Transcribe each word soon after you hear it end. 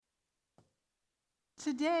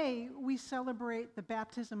Today, we celebrate the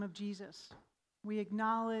baptism of Jesus. We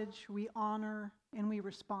acknowledge, we honor, and we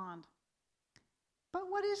respond. But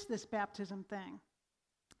what is this baptism thing?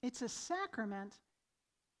 It's a sacrament.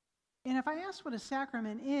 And if I ask what a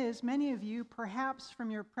sacrament is, many of you, perhaps from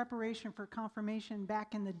your preparation for confirmation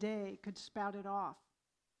back in the day, could spout it off.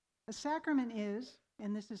 A sacrament is,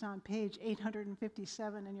 and this is on page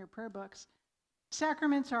 857 in your prayer books,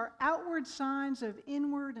 sacraments are outward signs of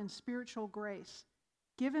inward and spiritual grace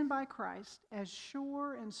given by Christ as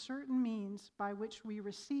sure and certain means by which we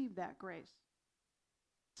receive that grace.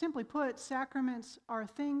 Simply put, sacraments are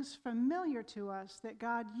things familiar to us that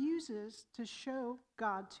God uses to show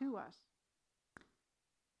God to us.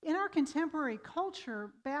 In our contemporary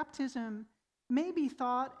culture, baptism may be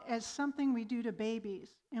thought as something we do to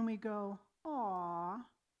babies, and we go, "Aw."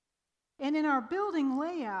 And in our building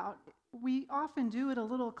layout, we often do it a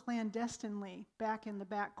little clandestinely back in the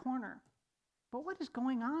back corner. But what is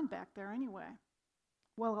going on back there anyway?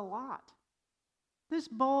 Well, a lot. This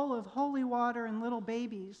bowl of holy water and little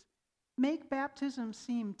babies make baptism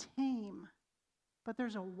seem tame, but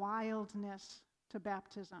there's a wildness to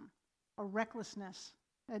baptism, a recklessness,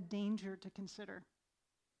 a danger to consider.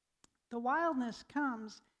 The wildness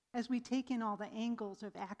comes as we take in all the angles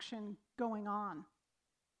of action going on.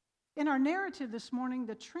 In our narrative this morning,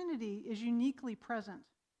 the Trinity is uniquely present.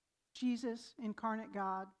 Jesus, incarnate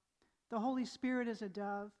God, the Holy Spirit as a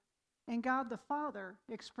dove, and God the Father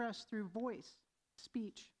expressed through voice,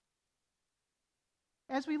 speech.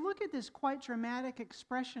 As we look at this quite dramatic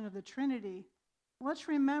expression of the Trinity, let's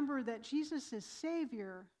remember that Jesus is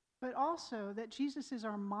Savior, but also that Jesus is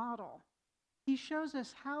our model. He shows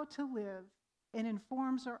us how to live and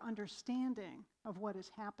informs our understanding of what is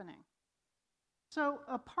happening. So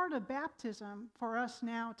a part of baptism for us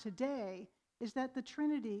now today is that the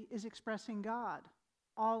Trinity is expressing God.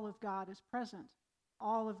 All of God is present.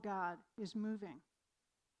 All of God is moving.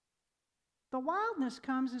 The wildness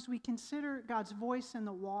comes as we consider God's voice in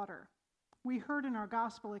the water. We heard in our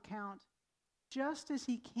gospel account, just as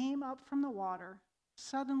he came up from the water,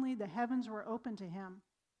 suddenly the heavens were opened to him,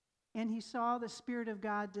 and he saw the Spirit of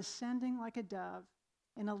God descending like a dove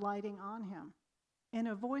and alighting on him. And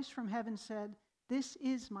a voice from heaven said, "This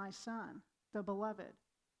is my Son, the beloved,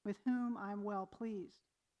 with whom I am well pleased."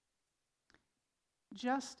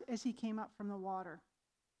 Just as he came up from the water.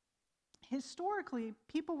 Historically,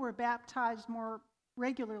 people were baptized more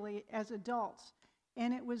regularly as adults,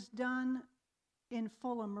 and it was done in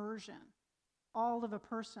full immersion, all of a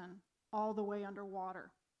person, all the way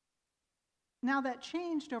underwater. Now that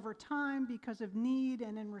changed over time because of need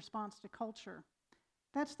and in response to culture.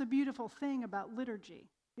 That's the beautiful thing about liturgy.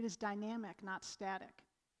 It is dynamic, not static.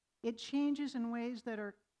 It changes in ways that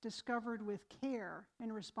are discovered with care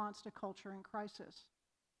in response to culture and crisis.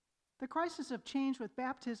 The crisis of change with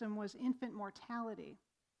baptism was infant mortality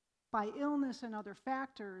by illness and other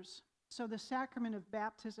factors, so the sacrament of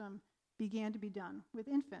baptism began to be done with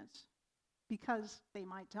infants because they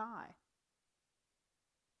might die.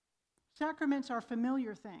 Sacraments are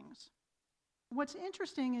familiar things. What's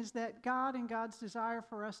interesting is that God and God's desire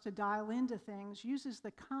for us to dial into things uses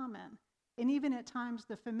the common and even at times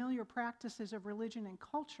the familiar practices of religion and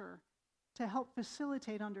culture to help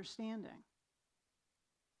facilitate understanding.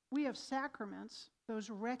 We have sacraments, those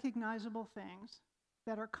recognizable things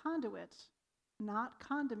that are conduits, not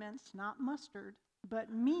condiments, not mustard, but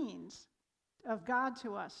means of God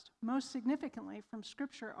to us. Most significantly from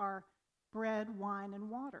Scripture are bread, wine, and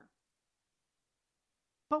water.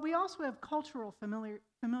 But we also have cultural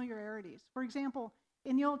familiarities. For example,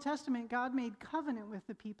 in the Old Testament, God made covenant with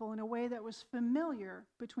the people in a way that was familiar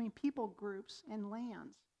between people groups and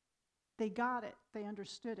lands. They got it. They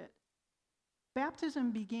understood it.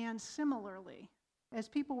 Baptism began similarly. As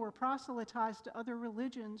people were proselytized to other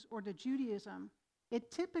religions or to Judaism, it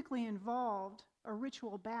typically involved a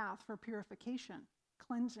ritual bath for purification,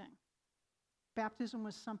 cleansing. Baptism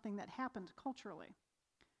was something that happened culturally.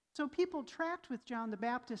 So people tracked with John the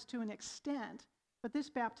Baptist to an extent, but this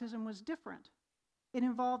baptism was different. It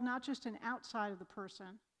involved not just an outside of the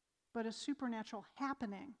person, but a supernatural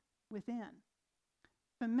happening within.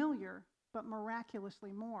 Familiar, but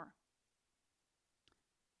miraculously more.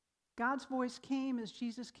 God's voice came as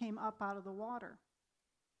Jesus came up out of the water.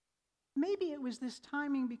 Maybe it was this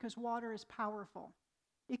timing because water is powerful.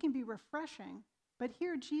 It can be refreshing, but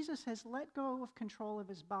here Jesus has let go of control of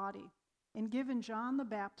his body and given John the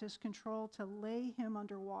Baptist control to lay him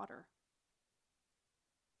underwater.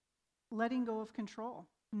 Letting go of control,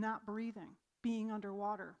 not breathing, being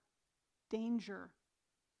underwater, danger,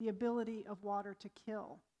 the ability of water to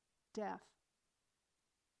kill, death.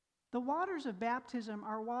 The waters of baptism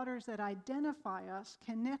are waters that identify us,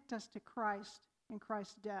 connect us to Christ and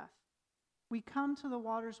Christ's death. We come to the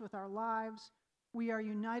waters with our lives. We are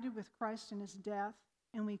united with Christ in his death,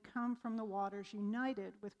 and we come from the waters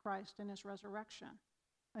united with Christ in his resurrection,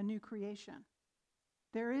 a new creation.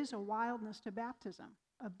 There is a wildness to baptism,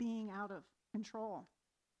 a being out of control.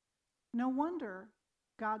 No wonder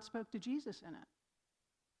God spoke to Jesus in it.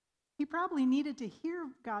 He probably needed to hear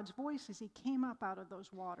God's voice as he came up out of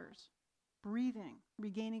those waters, breathing,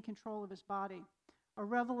 regaining control of his body, a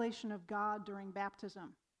revelation of God during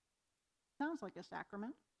baptism. Sounds like a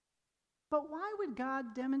sacrament. But why would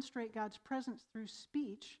God demonstrate God's presence through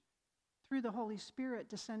speech, through the Holy Spirit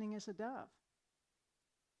descending as a dove?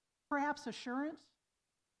 Perhaps assurance,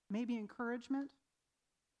 maybe encouragement.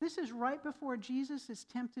 This is right before Jesus is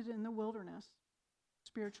tempted in the wilderness,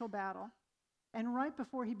 spiritual battle, and right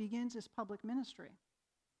before he begins his public ministry.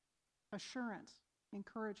 Assurance,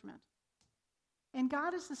 encouragement. And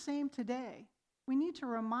God is the same today. We need to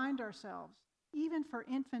remind ourselves, even for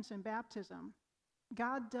infants in baptism,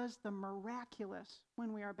 God does the miraculous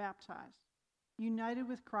when we are baptized, united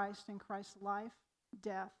with Christ in Christ's life,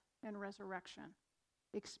 death, and resurrection,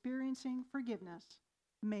 experiencing forgiveness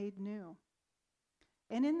made new.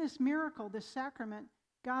 And in this miracle, this sacrament,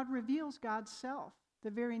 God reveals God's self, the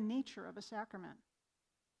very nature of a sacrament.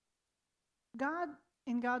 God,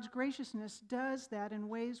 in God's graciousness, does that in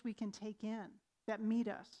ways we can take in, that meet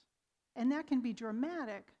us. And that can be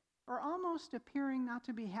dramatic or almost appearing not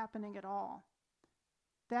to be happening at all.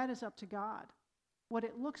 That is up to God. What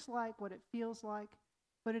it looks like, what it feels like,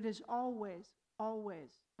 but it is always, always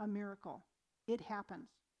a miracle. It happens.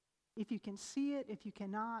 If you can see it, if you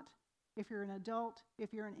cannot, if you're an adult,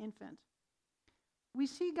 if you're an infant. We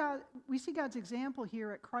see God's example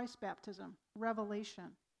here at Christ's baptism, revelation,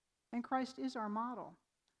 and Christ is our model.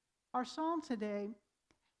 Our psalm today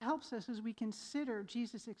helps us as we consider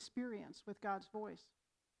Jesus' experience with God's voice.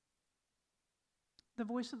 The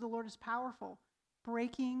voice of the Lord is powerful,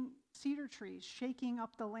 breaking cedar trees, shaking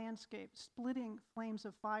up the landscape, splitting flames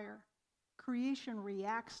of fire. Creation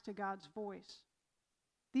reacts to God's voice.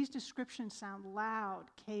 These descriptions sound loud,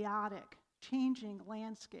 chaotic, changing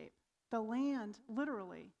landscape. The land,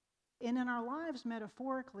 literally, and in our lives,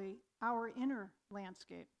 metaphorically, our inner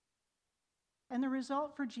landscape. And the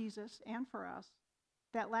result for Jesus and for us,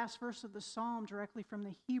 that last verse of the psalm directly from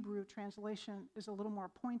the Hebrew translation is a little more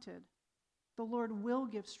pointed. The Lord will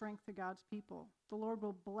give strength to God's people. The Lord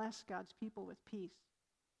will bless God's people with peace.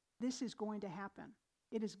 This is going to happen.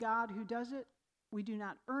 It is God who does it. We do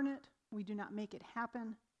not earn it. We do not make it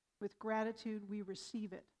happen. With gratitude, we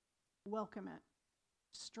receive it, welcome it.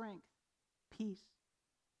 Strength, peace,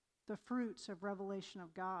 the fruits of revelation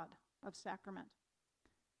of God, of sacrament.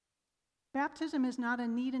 Baptism is not a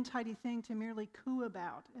neat and tidy thing to merely coo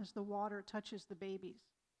about as the water touches the babies.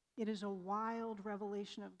 It is a wild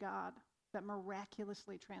revelation of God that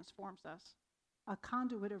miraculously transforms us, a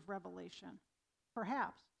conduit of revelation,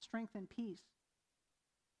 perhaps strength and peace.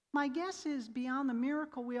 My guess is beyond the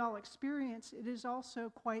miracle we all experience, it is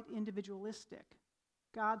also quite individualistic.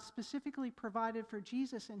 God specifically provided for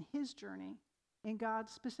Jesus in his journey, and God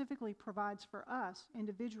specifically provides for us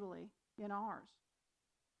individually in ours.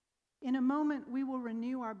 In a moment, we will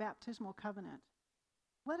renew our baptismal covenant.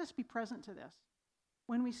 Let us be present to this.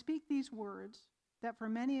 When we speak these words that for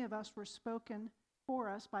many of us were spoken for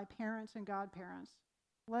us by parents and godparents,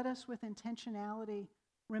 let us with intentionality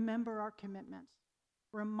remember our commitments,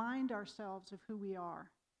 remind ourselves of who we are,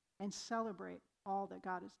 and celebrate all that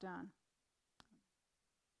God has done.